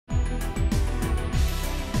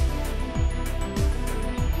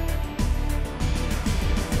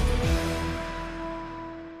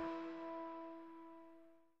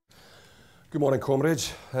Good morning,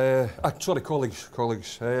 comrades. Sorry, colleagues.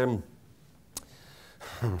 I've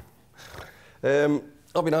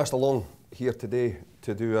been asked along here today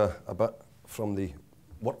to do a bit from the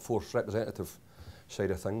workforce representative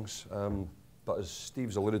side of things, but as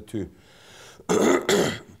Steve's alluded to,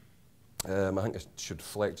 I think I should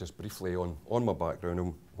reflect just briefly on my background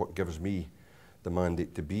and what gives me the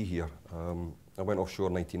mandate to be here. I went offshore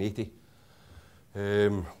in 1980,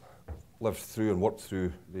 lived through and worked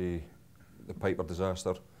through the Piper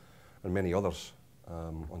disaster and many others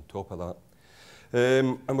on top of that,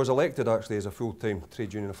 and was elected actually as a full-time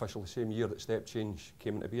trade union official the same year that step change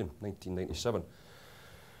came into being, 1997.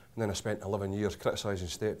 And then I spent 11 years criticising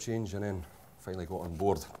step change and then finally got on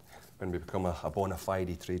board when we become a bona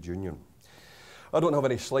fide trade union. I don't have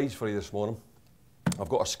any slides for you this morning. I've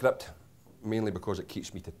got a script, mainly because it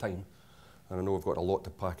keeps me to time, and I know I've got a lot to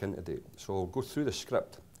pack in today. So I'll go through the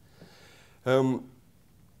script.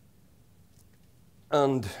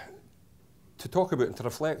 And to talk about and to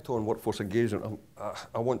reflect on workforce engagement,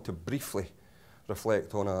 I want to briefly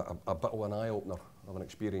reflect on a bit of an eye-opener of an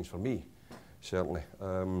experience for me, certainly.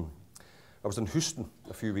 I was in Houston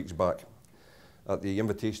a few weeks back at the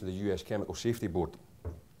invitation of the US Chemical Safety Board.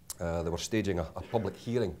 They were staging a public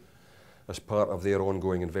hearing as part of their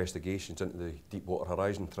ongoing investigations into the Deepwater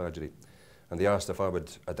Horizon tragedy. And they asked if I would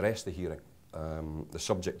address the hearing, the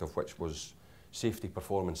subject of which was safety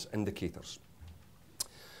performance indicators.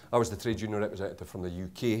 I was the trade union representative from the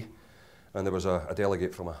UK, and there was a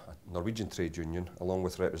delegate from a Norwegian trade union, along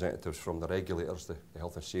with representatives from the regulators, the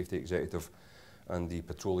Health and Safety Executive, and the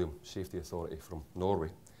Petroleum Safety Authority from Norway.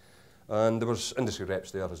 And there was industry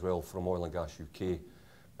reps there as well from Oil and Gas UK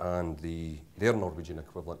and their Norwegian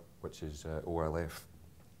equivalent, which is OLF.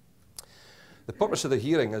 The purpose of the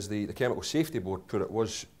hearing, as the Chemical Safety Board put it,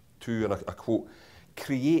 was to, and I quote,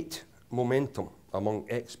 create momentum among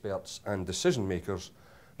experts and decision makers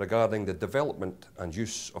regarding the development and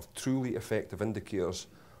use of truly effective indicators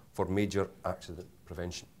for major accident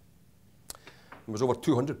prevention. There was over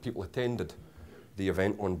 200 people attended the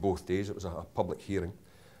event on both days. It was a public hearing,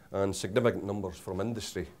 and significant numbers from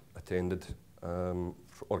industry attended,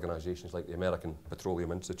 organisations like the American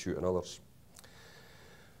Petroleum Institute and others.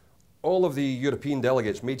 All of the European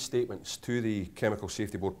delegates made statements to the Chemical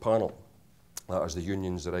Safety Board panel, that is the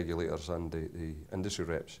unions, the regulators and the industry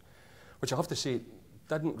reps, which I have to say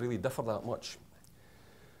didn't really differ that much.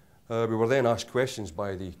 We were then asked questions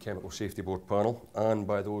by the Chemical Safety Board panel and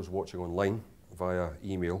by those watching online via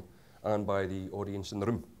email and by the audience in the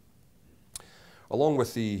room. Along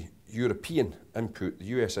with the European input, the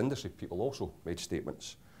US industry people also made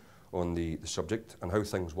statements on the subject and how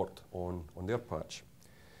things worked on their patch.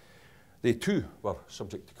 They too were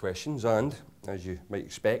subject to questions, and as you might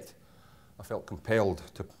expect, I felt compelled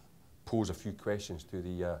to pose a few questions to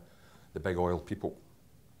the big oil people.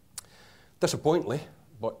 Disappointingly,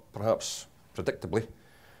 but perhaps predictably,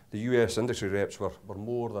 the US industry reps were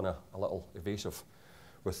more than a little evasive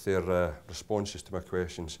with their responses to my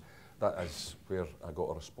questions. That is where I got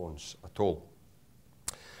a response at all.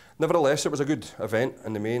 Nevertheless, it was a good event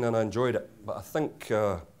in the main and I enjoyed it, but I think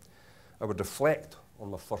I would reflect on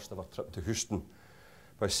my first ever trip to Houston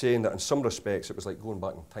by saying that in some respects it was like going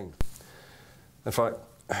back in time. In fact,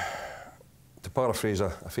 to paraphrase a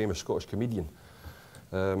famous Scottish comedian,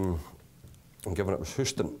 and given it was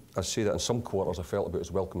Houston, I'd say that in some quarters I felt about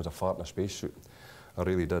as welcome as a fart in a spacesuit. I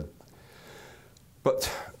really did. But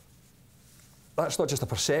that's not just a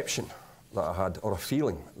perception that I had or a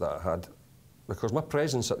feeling that I had, because my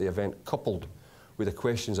presence at the event, coupled with the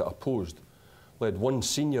questions that I posed, led one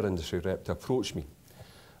senior industry rep to approach me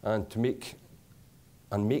and to make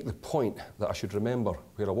the point that I should remember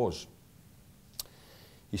where I was.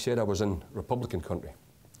 He said I was in Republican country.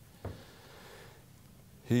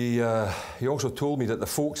 He also told me that the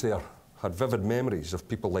folks there had vivid memories of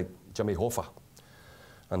people like Jimmy Hoffa,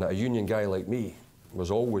 and that a union guy like me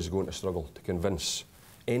was always going to struggle to convince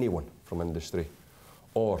anyone from industry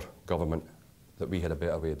or government that we had a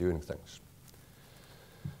better way of doing things.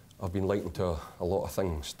 I've been likened to a lot of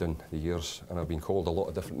things down the years, and I've been called a lot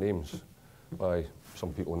of different names by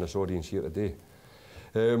some people in this audience here today.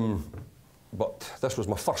 But this was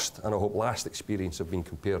my first, and I hope last, experience of being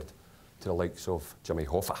compared to the likes of Jimmy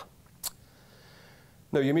Hoffa.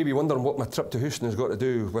 Now, you may be wondering what my trip to Houston has got to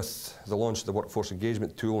do with the launch of the Workforce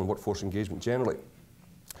Engagement Tool and workforce engagement generally,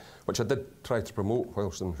 which I did try to promote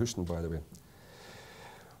whilst in Houston, by the way.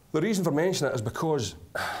 The reason for mentioning it is because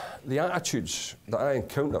the attitudes that I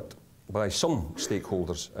encountered by some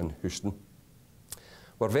stakeholders in Houston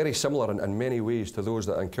were very similar in many ways to those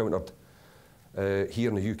that I encountered here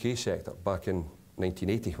in the UK sector back in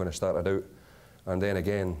 1980 when I started out, and then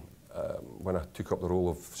again when I took up the role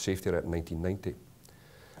of safety rep in 1990.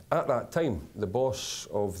 At that time, the boss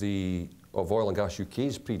of Oil and Gas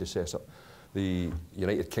UK's predecessor, the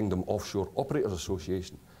United Kingdom Offshore Operators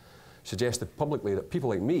Association, suggested publicly that people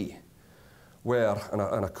like me were, and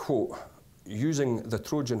I quote, using the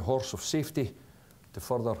Trojan horse of safety to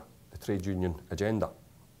further the trade union agenda.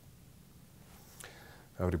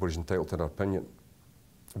 Everybody's entitled to their opinion.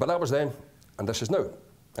 But that was then, and this is now.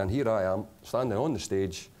 And here I am, standing on the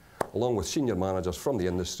stage, along with senior managers from the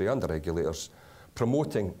industry and the regulators,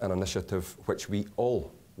 promoting an initiative which we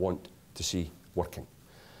all want to see working.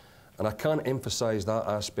 And I can't emphasise that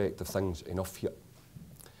aspect of things enough here.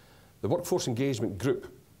 The Workforce Engagement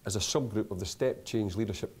Group is a subgroup of the Step Change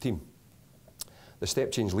Leadership Team. The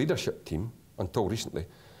Step Change Leadership Team, until recently,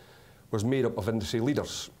 was made up of industry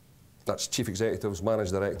leaders. That's chief executives,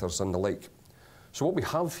 managing directors and the like. So what we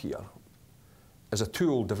have here is a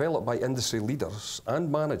tool developed by industry leaders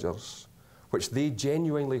and managers which they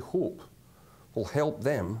genuinely hope will help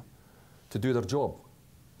them to do their job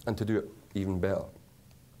and to do it even better.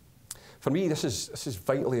 For me, this is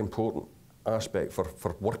vitally important aspect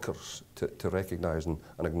for workers to recognise and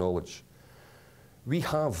acknowledge. We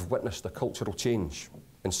have witnessed a cultural change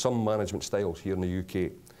in some management styles here in the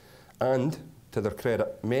UK, and to their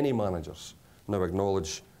credit, many managers now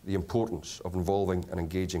acknowledge the importance of involving and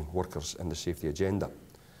engaging workers in the safety agenda.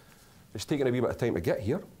 It's taken a wee bit of time to get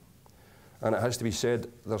here, and it has to be said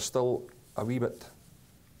there's still a wee bit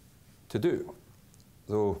to do,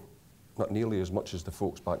 though not nearly as much as the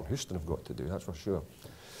folks back in Houston have got to do, that's for sure.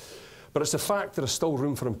 But it's the fact there is still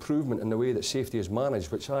room for improvement in the way that safety is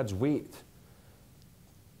managed, which adds weight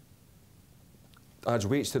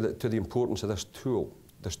to the importance of this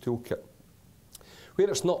toolkit. Where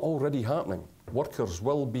it's not already happening, workers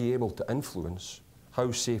will be able to influence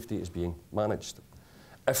how safety is being managed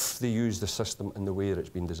if they use the system in the way that it's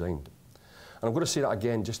been designed. And I'm going to say that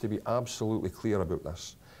again just to be absolutely clear about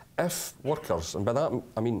this. If workers, and by that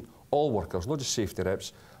I mean all workers, not just safety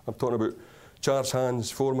reps, I'm talking about charge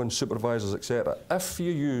hands, foremen, supervisors, etc. If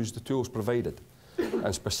you use the tools provided,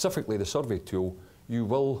 and specifically the survey tool, you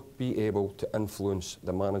will be able to influence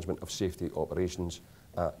the management of safety operations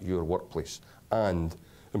at your workplace and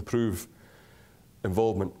improve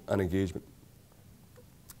involvement and engagement.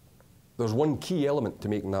 There's one key element to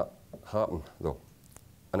making that happen, though,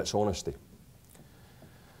 and it's honesty.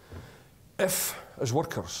 If, as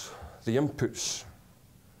workers, the inputs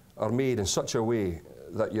are made in such a way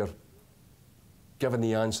that you're given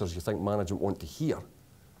the answers you think management want to hear,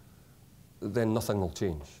 then nothing will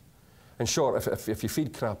change. In short, if you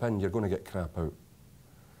feed crap in, you're going to get crap out.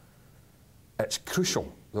 It's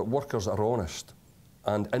crucial that workers are honest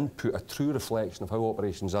and input a true reflection of how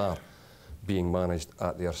operations are being managed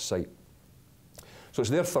at their site. So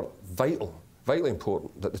it's therefore vitally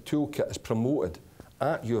important that the toolkit is promoted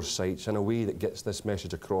at your sites in a way that gets this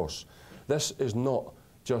message across. This is not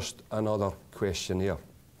just another questionnaire.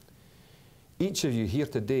 Each of you here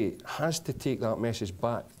today has to take that message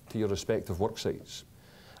back to your respective work sites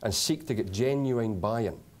and seek to get genuine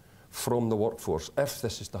buy-in from the workforce if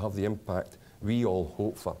this is to have the impact we all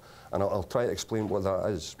hope for. And I'll try to explain what that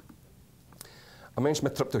is. I mentioned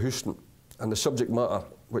my trip to Houston and the subject matter,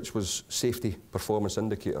 which was safety performance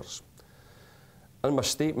indicators. In my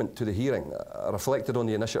statement to the hearing, I reflected on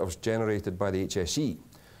the initiatives generated by the HSE,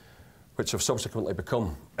 which have subsequently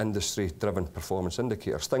become industry-driven performance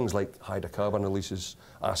indicators, things like hydrocarbon releases,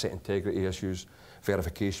 asset integrity issues,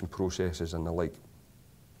 verification processes and the like.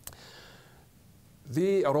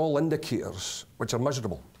 They are all indicators which are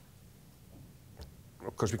measurable,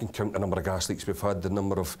 because we can count the number of gas leaks we've had, the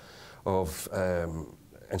number of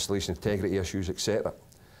installation integrity issues, etc.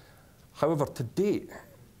 However, to date,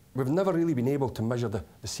 we've never really been able to measure the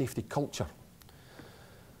safety culture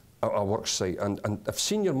at a work site. And if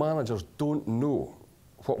senior managers don't know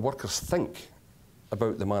what workers think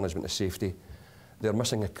about the management of safety, they're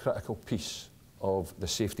missing a critical piece of the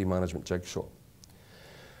safety management jigsaw.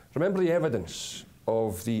 Remember the evidence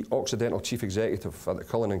of the Occidental chief executive at the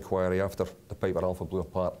Cullen inquiry after the Piper Alpha blew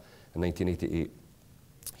apart in 1988.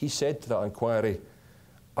 He said to that inquiry,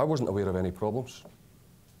 "I wasn't aware of any problems.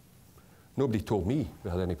 Nobody told me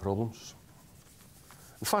we had any problems."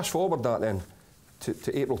 And fast forward that then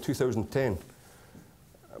to April 2010,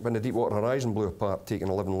 when the Deepwater Horizon blew apart, taking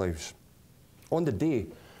 11 lives. On the day,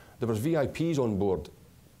 there was VIPs on board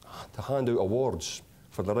to hand out awards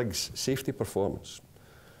for the rig's safety performance,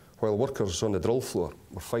 while workers on the drill floor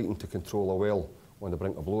were fighting to control a well on the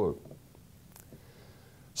brink of blowout.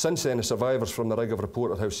 Since then, the survivors from the rig have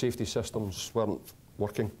reported how safety systems weren't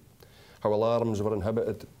working, how alarms were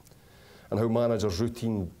inhibited, and how managers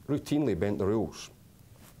routinely bent the rules.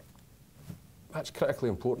 that's critically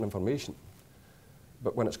important information.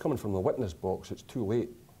 But when it's coming from the witness box, it's too late.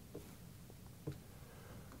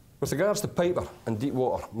 With regards to Piper and deep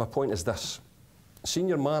water, my point is this.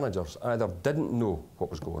 Senior managers either didn't know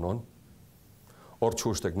what was going on or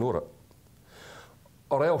chose to ignore it,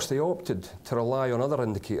 or else they opted to rely on other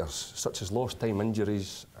indicators such as lost time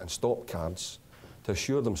injuries and stop cards to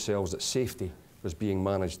assure themselves that safety was being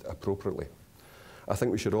managed appropriately. I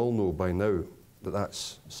think we should all know by now that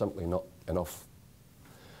that's simply not enough.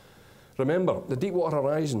 Remember, the Deepwater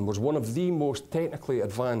Horizon was one of the most technically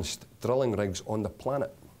advanced drilling rigs on the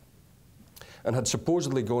planet and had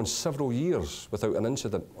supposedly gone several years without an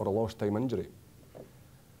incident or a lost time injury.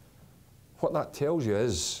 What that tells you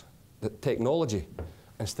is that technology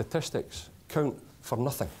and statistics count for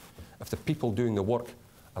nothing if the people doing the work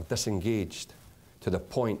are disengaged to the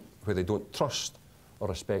point where they don't trust or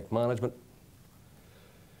respect management,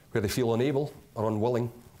 where they feel unable or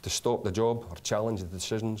unwilling to stop the job or challenge the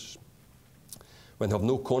decisions, when they have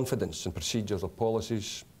no confidence in procedures or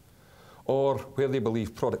policies, or where they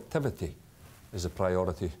believe productivity is a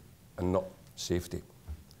priority and not safety.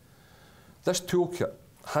 This toolkit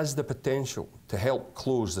has the potential to help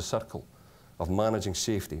close the circle of managing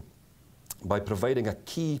safety by providing a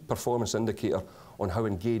key performance indicator on how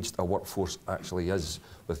engaged a workforce actually is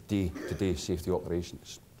with day-to-day safety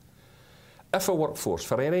operations. If a workforce,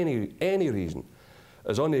 for any reason,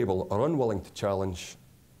 is unable or unwilling to challenge,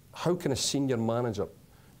 how can a senior manager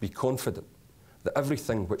be confident that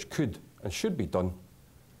everything which could and should be done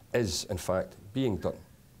is, in fact, being done?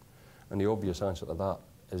 And the obvious answer to that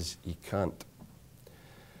is he can't.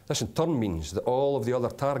 This in turn means that all of the other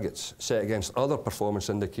targets set against other performance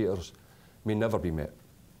indicators may never be met.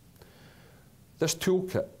 This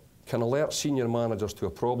toolkit can alert senior managers to a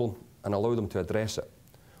problem and allow them to address it,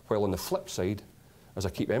 while on the flip side, as I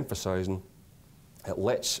keep emphasising, it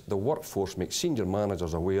lets the workforce make senior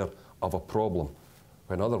managers aware of a problem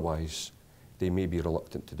when otherwise they may be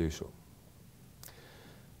reluctant to do so.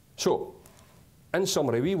 So, in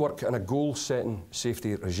summary, we work in a goal-setting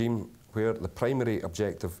safety regime where the primary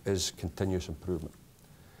objective is continuous improvement.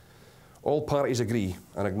 All parties agree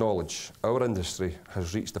and acknowledge our industry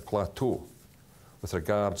has reached a plateau with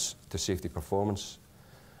regards to safety performance,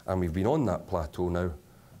 and we've been on that plateau now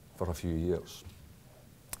for a few years.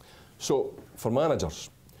 So, for managers,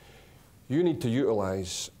 you need to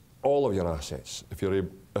utilise all of your assets if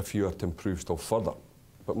you are to improve still further.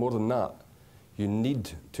 But more than that, you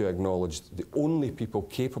need to acknowledge the only people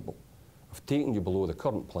capable of taking you below the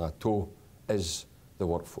current plateau is the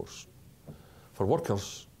workforce. For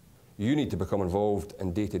workers, you need to become involved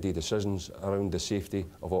in day-to-day decisions around the safety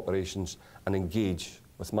of operations and engage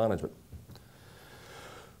with management.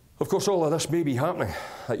 Of course, all of this may be happening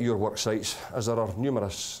at your work sites, as there are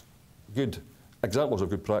numerous good examples of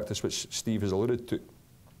good practice, which Steve has alluded to.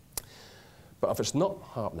 But if it's not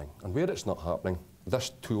happening, and where it's not happening,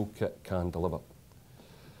 this toolkit can deliver.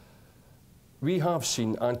 We have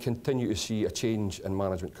seen and continue to see a change in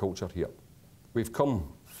management culture here. We've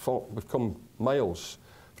come miles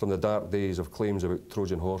from the dark days of claims about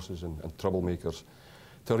Trojan horses and troublemakers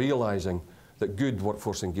to realising that good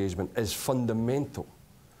workforce engagement is fundamental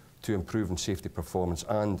to improving safety performance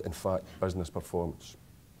and, in fact, business performance.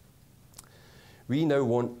 We now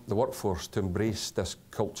want the workforce to embrace this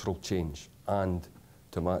cultural change and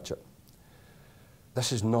to match it.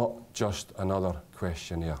 This is not just another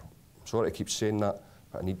questionnaire. I'm sorry to keep saying that,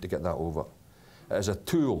 but I need to get that over. It is a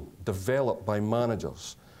tool developed by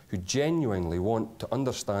managers who genuinely want to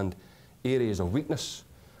understand areas of weakness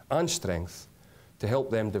and strength to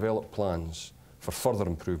help them develop plans for further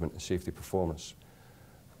improvement in safety performance.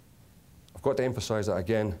 I've got to emphasise that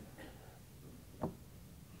again,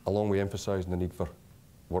 along with emphasising the need for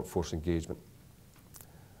workforce engagement.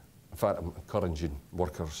 In fact, I'm encouraging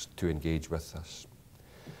workers to engage with this.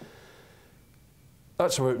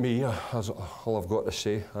 That's about me. That's all I've got to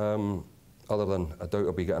say, other than I doubt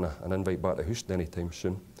I'll be getting an invite back to Houston anytime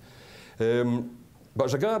soon. But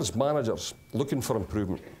as regards managers looking for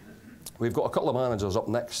improvement, we've got a couple of managers up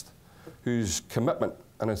next whose commitment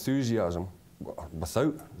and enthusiasm,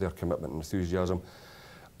 without their commitment and enthusiasm,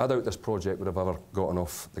 I doubt this project would have ever gotten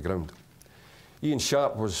off the ground. Ian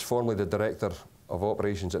Sharp was formerly the Director of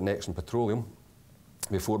Operations at Nexen Petroleum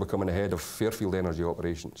before becoming the head of Fairfield Energy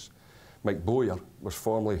Operations. Mike Bowyer was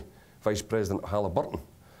formerly Vice President of Halliburton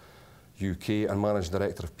UK and Managing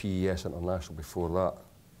Director of PES International before that.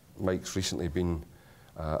 Mike's recently been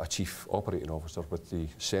a Chief Operating Officer with the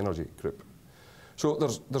Senergy Group. So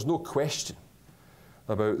there's no question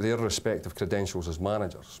about their respective credentials as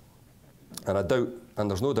managers. And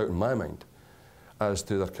there's no doubt in my mind, as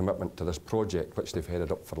to their commitment to this project, which they've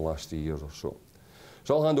headed up for the last 3 years or so.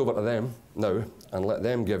 So I'll hand over to them now and let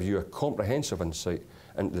them give you a comprehensive insight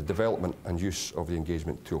into the development and use of the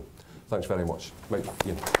engagement tool. Thanks very much. Right,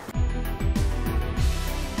 Ian.